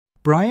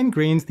Brian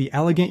Greene's The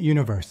Elegant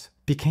Universe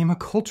became a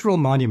cultural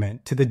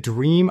monument to the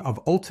dream of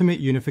ultimate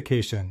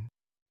unification.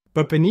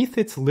 But beneath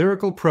its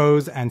lyrical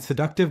prose and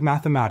seductive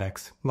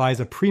mathematics lies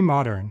a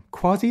pre-modern,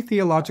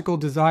 quasi-theological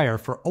desire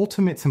for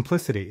ultimate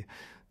simplicity,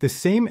 the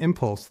same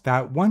impulse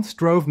that once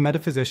drove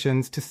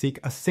metaphysicians to seek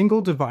a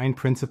single divine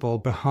principle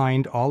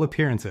behind all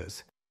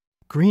appearances.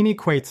 Greene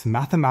equates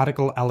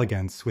mathematical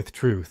elegance with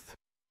truth.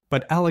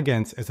 But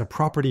elegance is a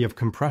property of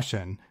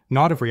compression,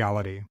 not of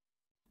reality.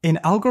 In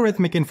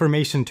algorithmic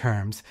information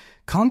terms,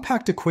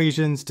 compact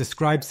equations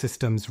describe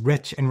systems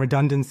rich in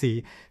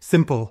redundancy,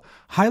 simple,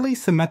 highly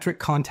symmetric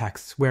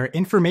contexts where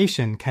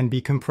information can be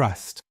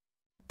compressed.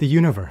 The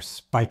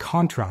universe, by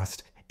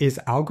contrast, is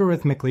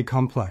algorithmically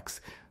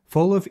complex,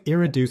 full of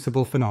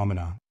irreducible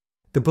phenomena.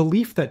 The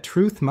belief that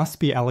truth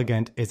must be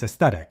elegant is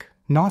aesthetic,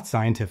 not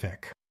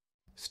scientific.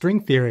 String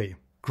theory,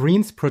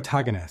 Greene's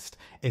protagonist,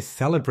 is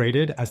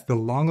celebrated as the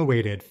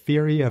long-awaited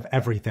theory of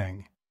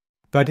everything.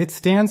 But it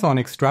stands on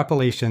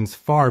extrapolations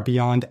far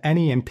beyond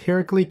any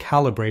empirically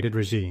calibrated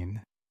regime.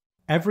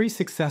 Every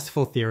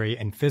successful theory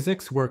in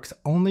physics works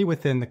only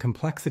within the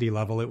complexity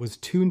level it was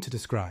tuned to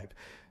describe: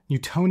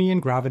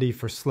 Newtonian gravity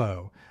for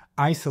slow,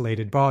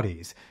 isolated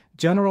bodies,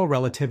 general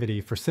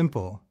relativity for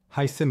simple,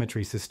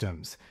 high-symmetry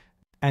systems,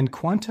 and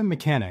quantum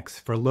mechanics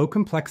for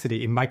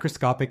low-complexity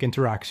microscopic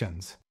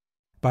interactions.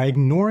 By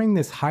ignoring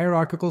this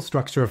hierarchical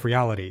structure of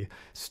reality,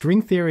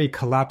 string theory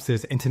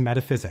collapses into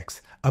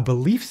metaphysics, a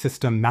belief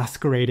system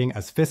masquerading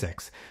as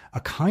physics,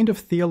 a kind of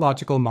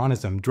theological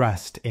monism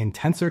dressed in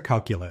tensor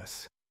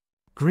calculus.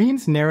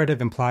 Greene's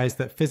narrative implies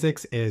that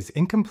physics is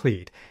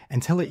incomplete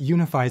until it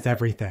unifies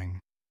everything.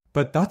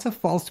 But that's a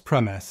false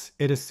premise.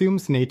 It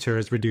assumes nature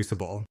is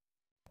reducible.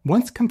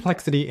 Once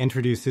complexity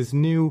introduces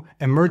new,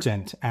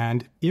 emergent,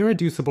 and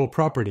irreducible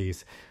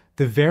properties,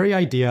 the very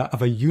idea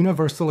of a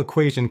universal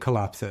equation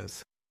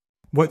collapses.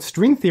 What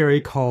string theory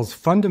calls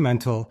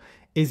fundamental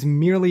is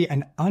merely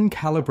an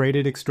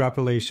uncalibrated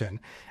extrapolation,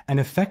 an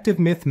effective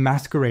myth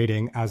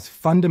masquerading as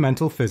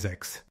fundamental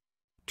physics.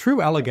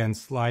 True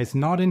elegance lies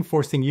not in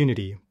forcing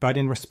unity, but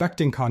in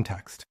respecting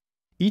context.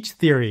 Each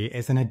theory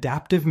is an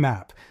adaptive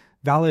map,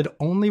 valid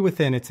only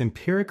within its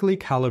empirically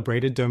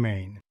calibrated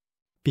domain.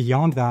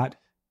 Beyond that,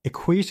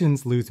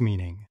 equations lose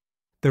meaning.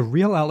 The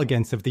real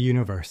elegance of the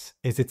universe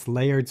is its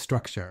layered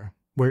structure,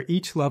 where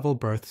each level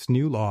births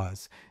new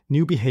laws,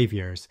 new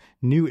behaviors,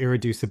 new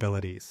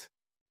irreducibilities.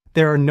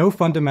 There are no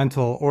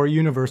fundamental or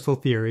universal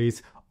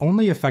theories,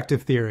 only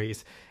effective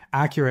theories,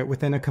 accurate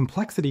within a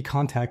complexity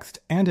context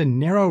and a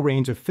narrow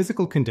range of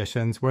physical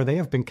conditions where they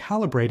have been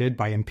calibrated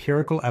by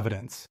empirical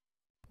evidence.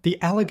 The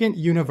elegant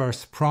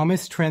universe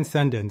promised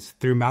transcendence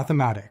through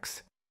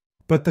mathematics.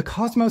 But the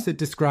cosmos it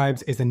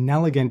describes is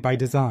inelegant by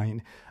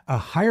design, a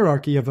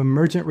hierarchy of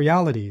emergent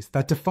realities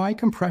that defy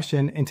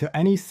compression into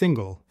any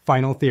single,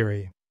 final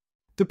theory.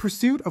 The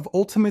pursuit of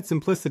ultimate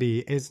simplicity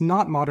is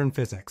not modern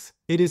physics.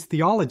 It is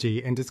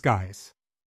theology in disguise.